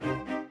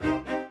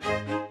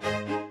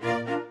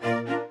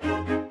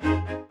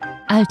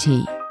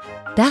altii,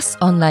 das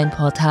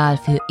Online-Portal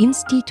für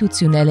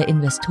institutionelle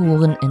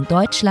Investoren in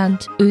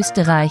Deutschland,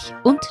 Österreich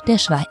und der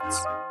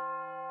Schweiz.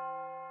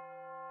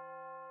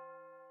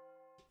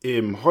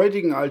 Im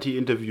heutigen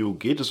altii-Interview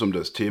geht es um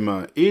das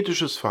Thema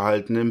ethisches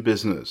Verhalten im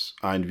Business.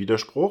 Ein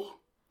Widerspruch?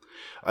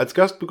 Als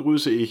Gast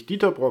begrüße ich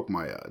Herr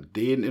Brockmeyer,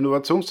 den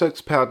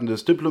Innovationsexperten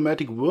des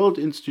Diplomatic World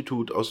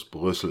Institute aus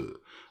Brüssel,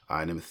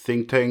 einem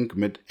Think Tank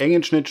mit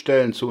engen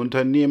Schnittstellen zu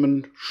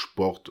Unternehmen,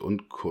 Sport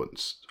und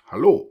Kunst.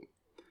 Hallo!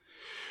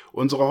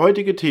 Unsere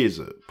heutige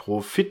These,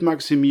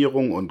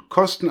 Profitmaximierung und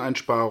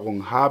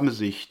Kosteneinsparung haben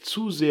sich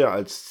zu sehr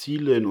als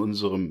Ziele in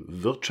unserem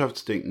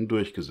Wirtschaftsdenken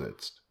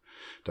durchgesetzt.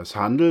 Das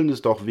Handeln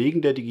ist auch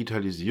wegen der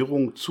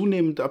Digitalisierung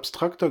zunehmend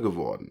abstrakter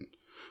geworden.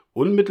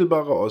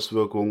 Unmittelbare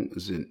Auswirkungen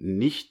sind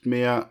nicht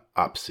mehr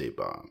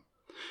absehbar.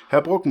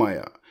 Herr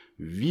Brockmeyer,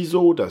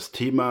 wieso das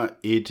Thema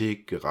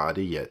Ethik gerade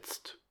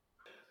jetzt?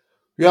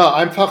 Ja,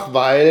 einfach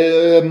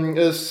weil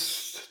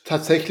es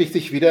tatsächlich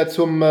sich wieder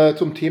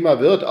zum Thema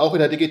wird. Auch in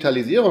der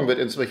Digitalisierung wird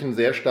inzwischen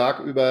sehr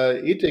stark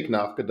über Ethik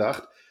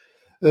nachgedacht.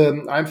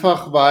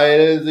 Einfach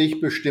weil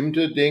sich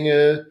bestimmte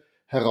Dinge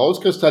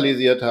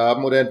herauskristallisiert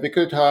haben oder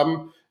entwickelt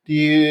haben,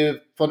 die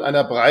von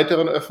einer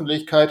breiteren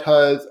Öffentlichkeit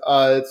halt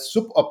als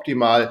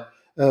suboptimal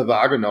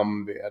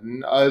wahrgenommen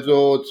werden.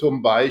 Also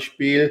zum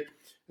Beispiel,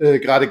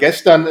 gerade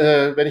gestern,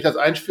 wenn ich das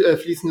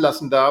einfließen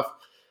lassen darf,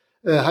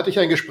 hatte ich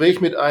ein Gespräch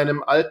mit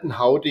einem alten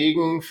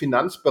Haudegen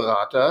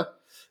Finanzberater,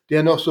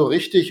 der noch so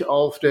richtig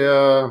auf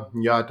der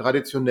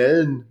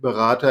traditionellen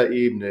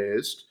Beraterebene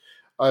ist.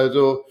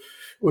 Also,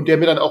 und der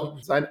mir dann auch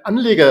sein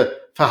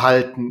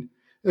Anlegerverhalten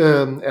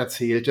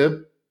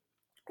erzählte.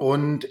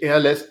 Und er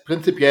lässt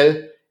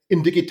prinzipiell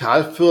in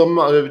Digitalfirmen,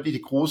 also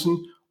die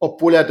großen,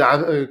 obwohl er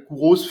da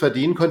groß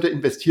verdienen könnte,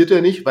 investiert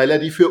er nicht, weil er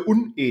die für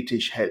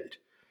unethisch hält.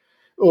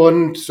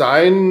 Und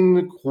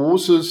sein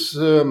großes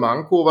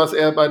Manko, was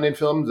er bei den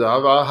Firmen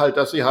sah, war halt,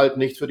 dass sie halt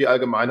nichts für die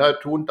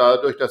Allgemeinheit tun,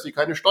 dadurch, dass sie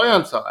keine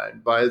Steuern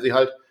zahlen, weil sie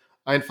halt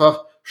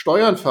einfach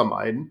Steuern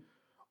vermeiden.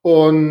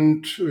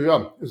 Und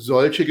ja,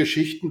 solche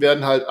Geschichten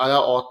werden halt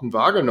allerorten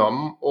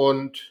wahrgenommen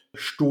und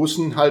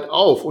stoßen halt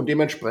auf. Und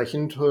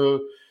dementsprechend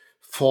wird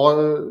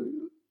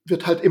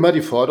halt immer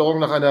die Forderung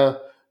nach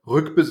einer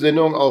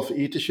Rückbesinnung auf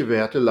ethische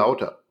Werte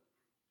lauter.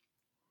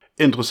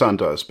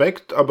 Interessanter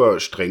Aspekt,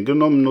 aber streng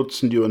genommen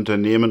nutzen die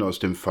Unternehmen aus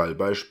dem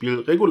Fallbeispiel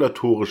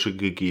regulatorische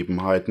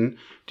Gegebenheiten,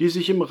 die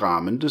sich im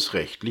Rahmen des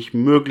rechtlich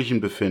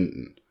Möglichen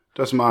befinden.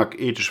 Das mag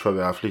ethisch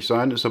verwerflich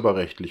sein, ist aber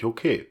rechtlich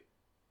okay.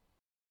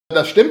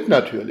 Das stimmt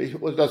natürlich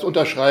und das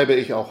unterschreibe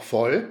ich auch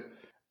voll.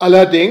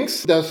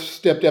 Allerdings,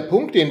 der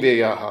Punkt, den wir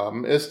ja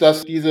haben, ist,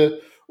 dass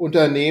diese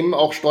Unternehmen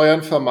auch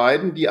Steuern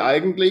vermeiden, die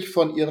eigentlich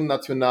von ihren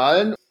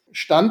nationalen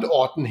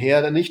Standorten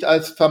her nicht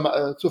als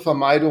zur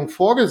Vermeidung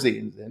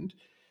vorgesehen sind.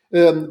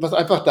 Was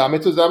einfach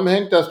damit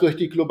zusammenhängt, dass durch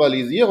die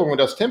Globalisierung und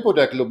das Tempo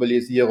der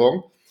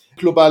Globalisierung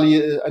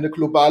eine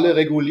globale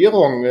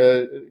Regulierung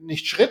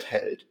nicht Schritt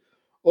hält.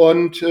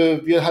 Und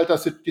wir halt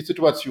die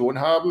Situation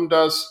haben,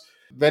 dass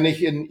wenn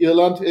ich in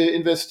Irland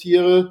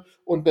investiere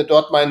und mir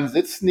dort meinen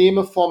Sitz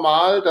nehme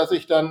formal, dass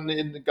ich dann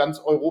in ganz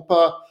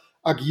Europa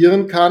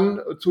agieren kann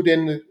zu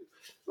den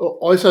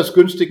äußerst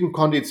günstigen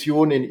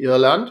Konditionen in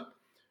Irland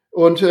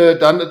und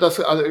dann das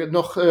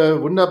noch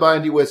wunderbar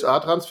in die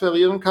USA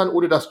transferieren kann,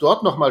 ohne dass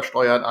dort nochmal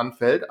Steuern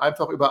anfällt,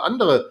 einfach über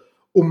andere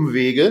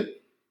Umwege,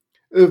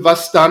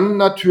 was dann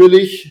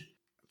natürlich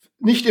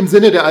nicht im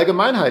Sinne der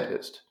Allgemeinheit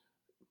ist.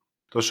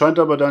 Das scheint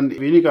aber dann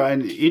weniger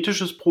ein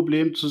ethisches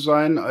Problem zu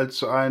sein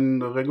als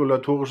ein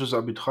regulatorisches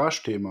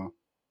Arbitragethema.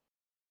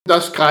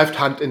 Das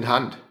greift Hand in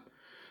Hand.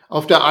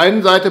 Auf der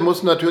einen Seite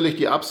muss natürlich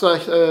die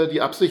Absicht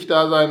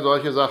da sein,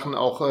 solche Sachen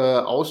auch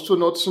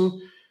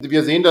auszunutzen.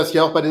 Wir sehen das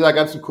ja auch bei dieser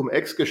ganzen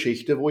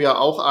Cum-Ex-Geschichte, wo ja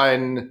auch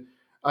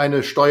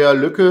eine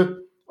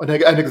Steuerlücke und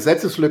eine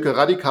Gesetzeslücke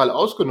radikal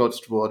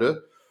ausgenutzt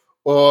wurde.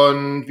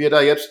 Und wir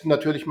da jetzt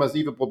natürlich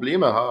massive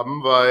Probleme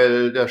haben,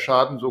 weil der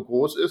Schaden so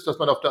groß ist, dass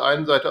man auf der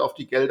einen Seite auf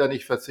die Gelder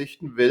nicht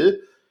verzichten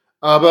will.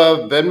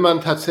 Aber wenn man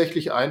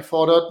tatsächlich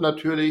einfordert,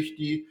 natürlich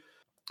die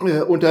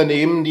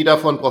Unternehmen, die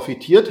davon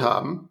profitiert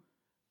haben,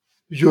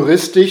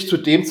 juristisch zu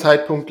dem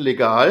Zeitpunkt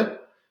legal,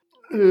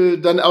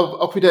 dann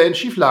auch wieder in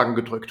Schieflagen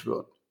gedrückt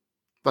wird,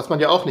 was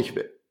man ja auch nicht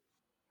will.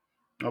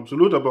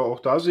 Absolut, aber auch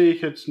da sehe ich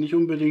jetzt nicht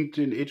unbedingt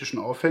den ethischen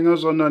Aufhänger,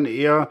 sondern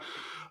eher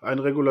ein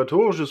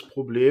regulatorisches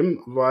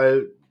Problem,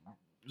 weil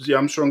Sie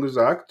haben es schon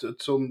gesagt,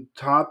 zum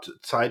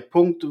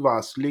Tatzeitpunkt war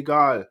es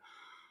legal.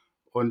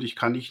 Und ich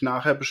kann nicht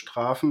nachher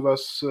bestrafen,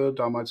 was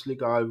damals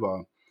legal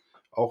war.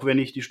 Auch wenn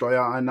ich die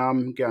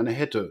Steuereinnahmen gerne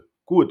hätte.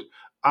 Gut,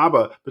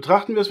 aber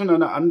betrachten wir es von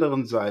einer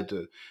anderen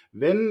Seite.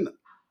 Wenn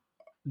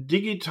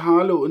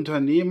digitale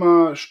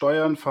Unternehmer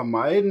Steuern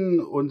vermeiden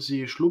und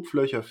sie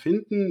Schlupflöcher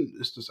finden,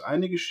 ist das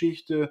eine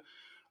Geschichte.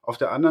 Auf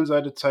der anderen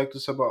Seite zeigt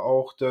es aber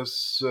auch,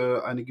 dass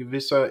ein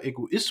gewisser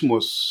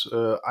Egoismus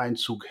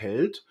Einzug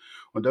hält.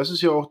 Und das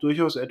ist ja auch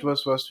durchaus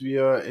etwas, was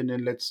wir in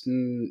den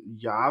letzten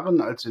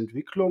Jahren als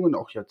Entwicklungen,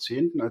 auch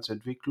Jahrzehnten als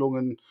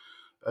Entwicklungen,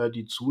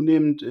 die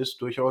zunehmend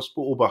ist, durchaus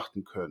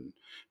beobachten können.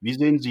 Wie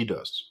sehen Sie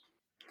das?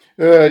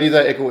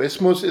 Dieser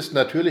Egoismus ist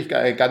natürlich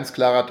ein ganz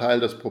klarer Teil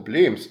des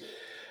Problems.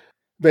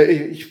 Das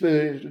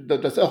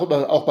ist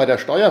auch bei der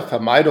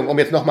Steuervermeidung, um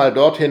jetzt nochmal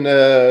dorthin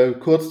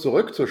kurz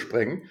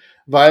zurückzuspringen,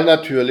 weil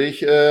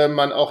natürlich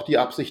man auch die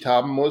Absicht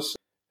haben muss,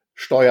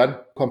 Steuern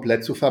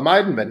komplett zu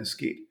vermeiden, wenn es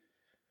geht.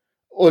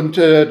 Und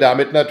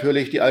damit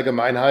natürlich die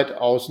Allgemeinheit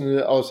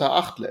außer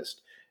Acht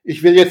lässt.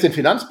 Ich will jetzt den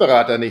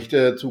Finanzberater nicht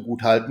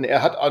zuguthalten.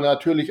 Er hat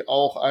natürlich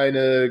auch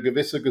eine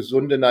gewisse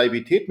gesunde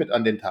Naivität mit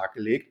an den Tag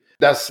gelegt.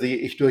 Das sehe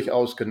ich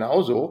durchaus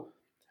genauso.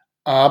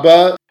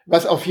 Aber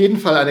was auf jeden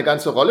Fall eine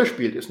ganze Rolle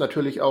spielt, ist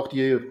natürlich auch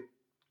die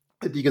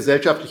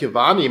gesellschaftliche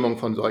Wahrnehmung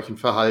von solchen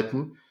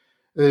Verhalten,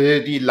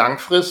 die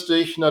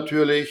langfristig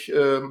natürlich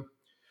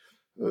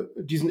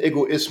diesen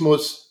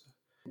Egoismus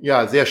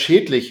ja sehr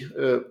schädlich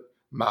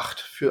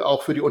macht,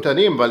 auch für die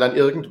Unternehmen, weil dann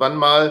irgendwann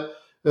mal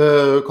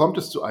kommt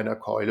es zu einer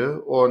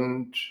Keule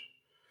und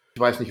ich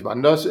weiß nicht,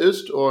 wann das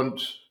ist,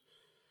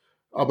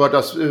 aber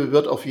das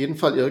wird auf jeden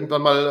Fall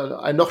irgendwann mal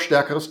ein noch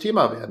stärkeres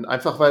Thema werden.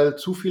 Einfach weil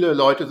zu viele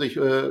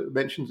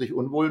Menschen sich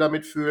unwohl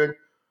damit fühlen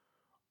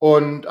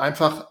und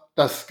einfach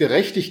das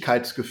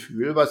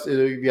Gerechtigkeitsgefühl, was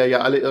wir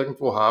ja alle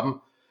irgendwo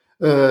haben,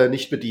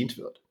 nicht bedient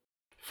wird.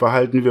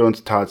 Verhalten wir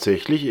uns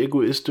tatsächlich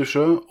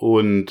egoistischer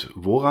und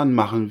woran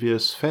machen wir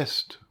es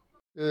fest?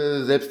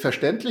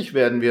 Selbstverständlich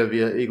werden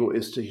wir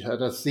egoistisch.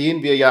 Das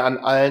sehen wir ja an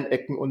allen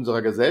Ecken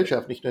unserer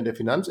Gesellschaft, nicht nur in der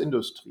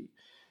Finanzindustrie.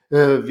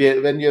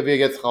 Wenn wir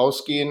jetzt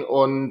rausgehen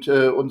und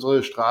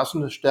unsere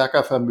Straßen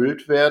stärker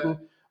vermüllt werden,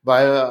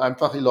 weil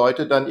einfach die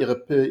Leute dann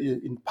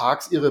in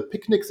Parks ihre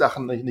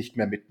Picknicksachen nicht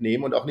mehr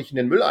mitnehmen und auch nicht in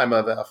den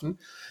Mülleimer werfen,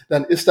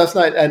 dann ist das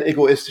ein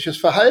egoistisches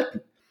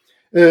Verhalten.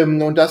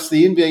 Und das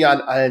sehen wir ja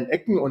an allen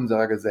Ecken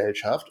unserer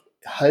Gesellschaft,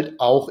 halt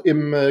auch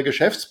im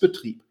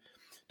Geschäftsbetrieb.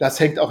 Das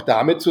hängt auch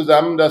damit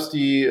zusammen, dass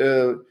die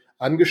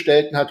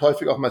Angestellten halt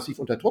häufig auch massiv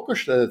unter Druck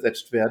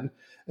gesetzt werden,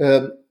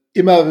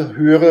 immer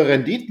höhere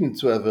Renditen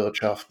zu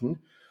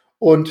erwirtschaften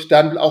und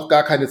dann auch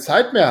gar keine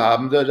Zeit mehr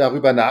haben,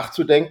 darüber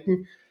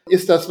nachzudenken,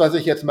 ist das, was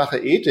ich jetzt mache,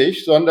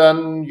 ethisch,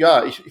 sondern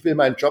ja, ich will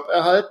meinen Job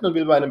erhalten und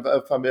will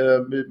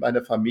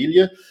meine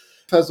Familie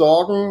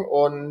versorgen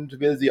und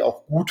will sie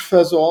auch gut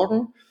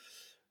versorgen.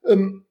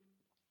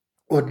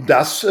 Und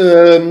das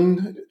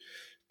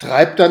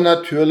treibt dann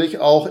natürlich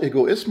auch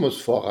Egoismus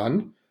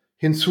voran.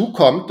 Hinzu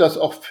kommt, dass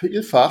auch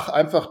vielfach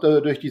einfach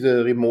durch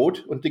diese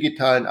Remote- und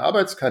digitalen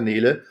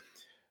Arbeitskanäle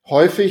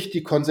häufig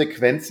die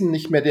Konsequenzen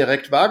nicht mehr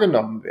direkt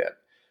wahrgenommen werden.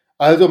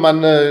 Also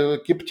man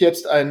gibt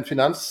jetzt ein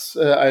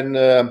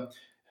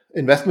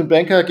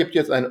Investmentbanker gibt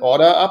jetzt einen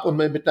Order ab und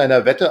mit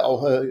einer Wette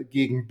auch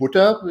gegen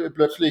Butter.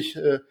 Plötzlich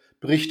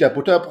bricht der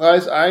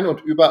Butterpreis ein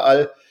und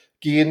überall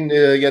gehen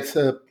jetzt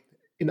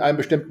in einem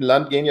bestimmten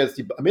Land gehen jetzt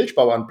die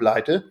Milchbauern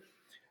pleite.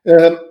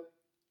 Dann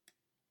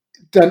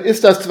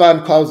ist das zwar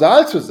ein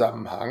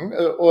Kausalzusammenhang,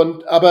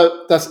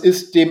 aber das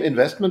ist dem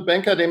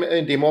Investmentbanker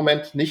in dem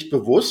Moment nicht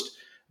bewusst,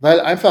 weil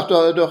einfach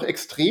doch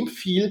extrem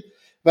viel,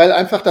 weil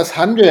einfach das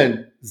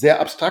Handeln sehr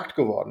abstrakt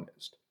geworden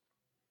ist.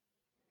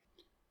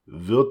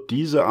 Wird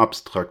diese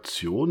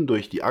Abstraktion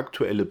durch die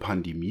aktuelle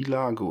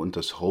Pandemielage und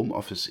das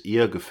Homeoffice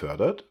eher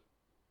gefördert?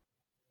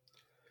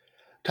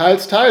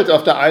 Teils, teils.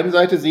 Auf der einen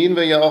Seite sehen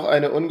wir ja auch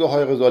eine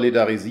ungeheure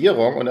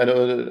Solidarisierung und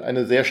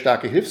eine sehr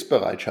starke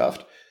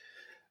Hilfsbereitschaft.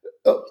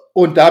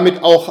 Und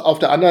damit auch auf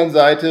der anderen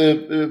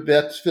Seite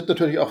wird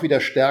natürlich auch wieder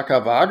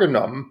stärker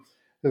wahrgenommen,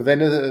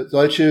 wenn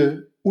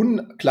solche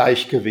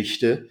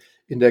Ungleichgewichte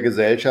in der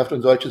Gesellschaft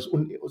und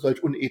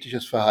solch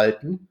unethisches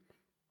Verhalten.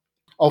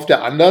 Auf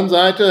der anderen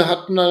Seite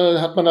hat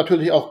man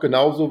natürlich auch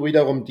genauso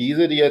wiederum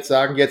diese, die jetzt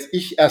sagen, jetzt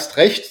ich erst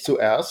recht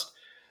zuerst,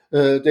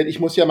 denn ich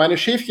muss ja meine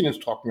Schäfchen ins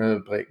Trockene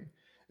bringen.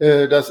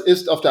 Das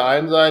ist auf der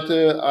einen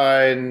Seite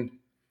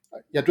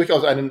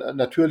durchaus ein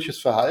natürliches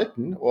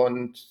Verhalten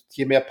und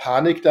je mehr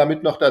Panik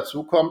damit noch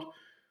dazu kommt,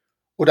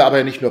 oder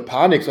aber nicht nur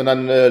Panik,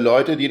 sondern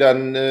Leute, die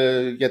dann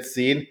jetzt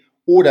sehen,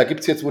 oh, da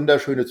gibt's jetzt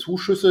wunderschöne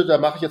Zuschüsse, da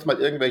mache ich jetzt mal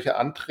irgendwelche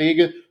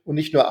Anträge und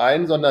nicht nur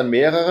einen, sondern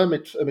mehrere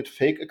mit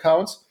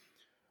Fake-Accounts,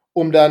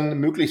 um dann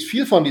möglichst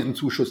viel von diesem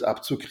Zuschuss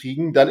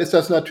abzukriegen, dann ist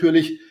das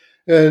natürlich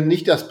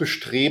nicht das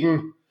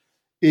Bestreben,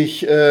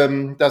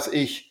 dass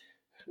ich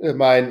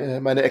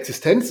meine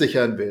Existenz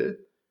sichern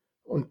will,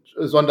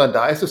 sondern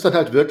da ist es dann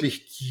halt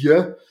wirklich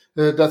Gier,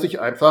 dass ich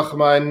einfach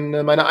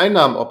meine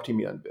Einnahmen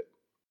optimieren will.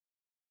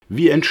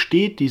 Wie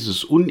entsteht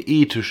dieses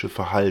unethische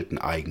Verhalten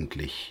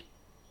eigentlich?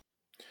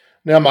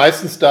 Ja,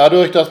 meistens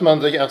dadurch, dass man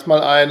sich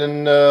erstmal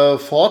einen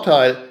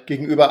Vorteil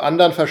gegenüber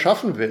anderen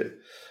verschaffen will.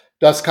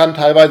 Das kann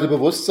teilweise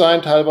bewusst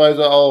sein,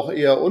 teilweise auch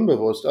eher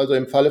unbewusst. Also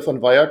im Falle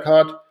von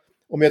Wirecard,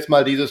 um jetzt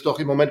mal dieses doch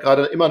im Moment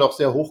gerade immer noch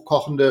sehr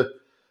hochkochende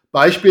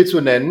Beispiel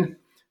zu nennen,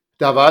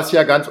 da war es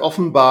ja ganz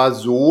offenbar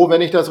so,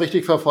 wenn ich das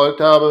richtig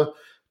verfolgt habe,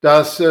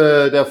 dass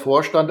der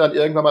Vorstand dann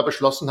irgendwann mal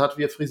beschlossen hat,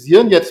 wir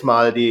frisieren jetzt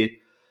mal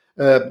die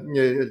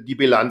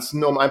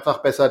Bilanzen, um einfach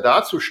besser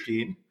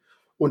dazustehen.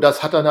 Und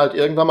das hat dann halt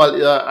irgendwann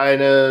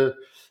mal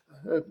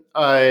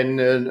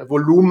ein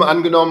Volumen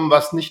angenommen,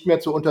 was nicht mehr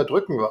zu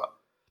unterdrücken war.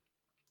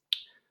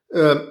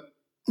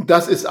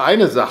 Das ist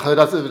eine Sache.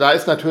 Da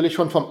ist natürlich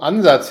schon vom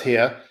Ansatz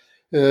her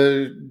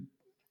der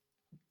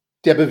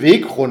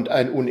Beweggrund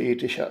ein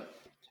unethischer.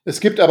 Es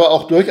gibt aber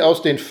auch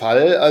durchaus den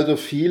Fall, also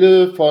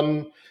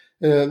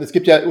es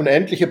gibt ja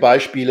unendliche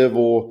Beispiele,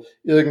 wo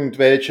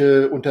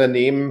irgendwelche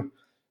Unternehmen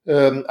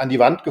an die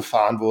Wand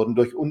gefahren wurden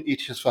durch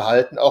unethisches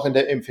Verhalten, auch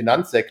im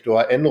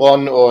Finanzsektor.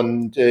 Enron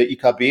und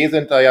IKB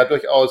sind da ja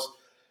durchaus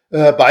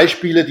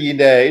Beispiele, die in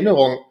der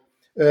Erinnerung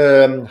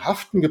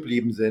haften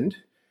geblieben sind.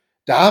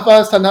 Da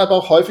war es dann aber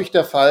auch häufig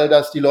der Fall,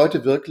 dass die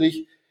Leute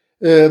wirklich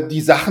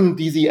die Sachen,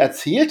 die sie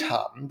erzählt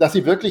haben, dass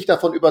sie wirklich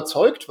davon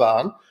überzeugt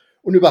waren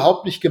und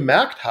überhaupt nicht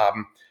gemerkt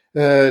haben,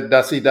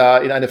 dass sie da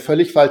in eine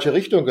völlig falsche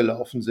Richtung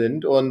gelaufen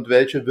sind und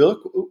welche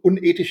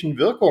unethischen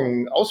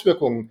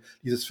Auswirkungen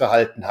dieses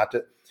Verhalten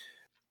hatte.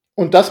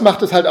 Und das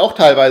macht es halt auch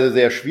teilweise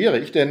sehr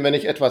schwierig, denn wenn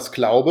ich etwas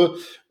glaube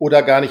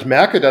oder gar nicht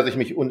merke, dass ich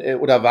mich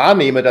oder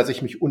wahrnehme, dass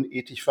ich mich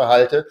unethisch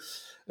verhalte,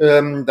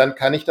 dann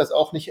kann ich das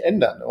auch nicht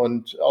ändern.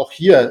 Und auch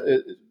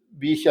hier,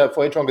 wie ich ja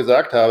vorhin schon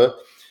gesagt habe,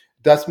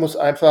 das muss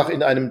einfach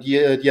in einem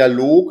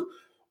Dialog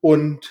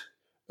und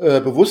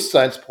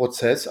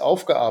Bewusstseinsprozess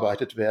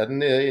aufgearbeitet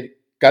werden,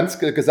 ganz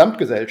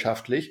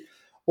gesamtgesellschaftlich,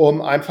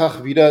 um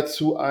einfach wieder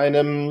zu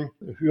einem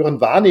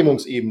höheren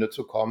Wahrnehmungsebene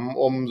zu kommen,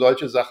 um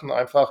solche Sachen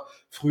einfach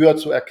früher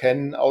zu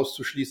erkennen,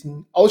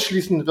 auszuschließen.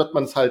 Ausschließen wird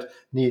man es halt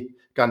nie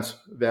ganz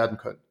werden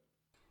können.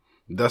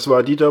 Das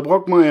war Dieter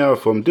Brockmeyer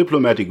vom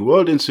Diplomatic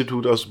World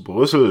Institute aus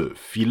Brüssel.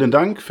 Vielen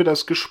Dank für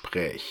das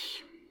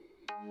Gespräch.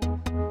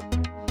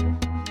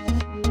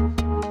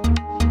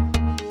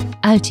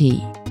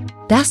 altii,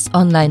 das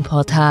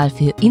Online-Portal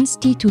für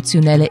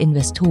institutionelle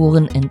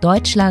Investoren in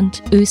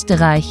Deutschland,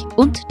 Österreich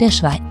und der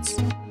Schweiz.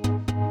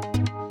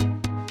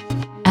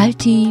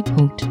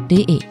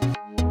 altii.de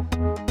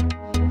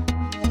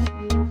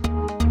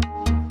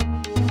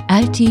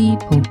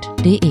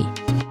altii.de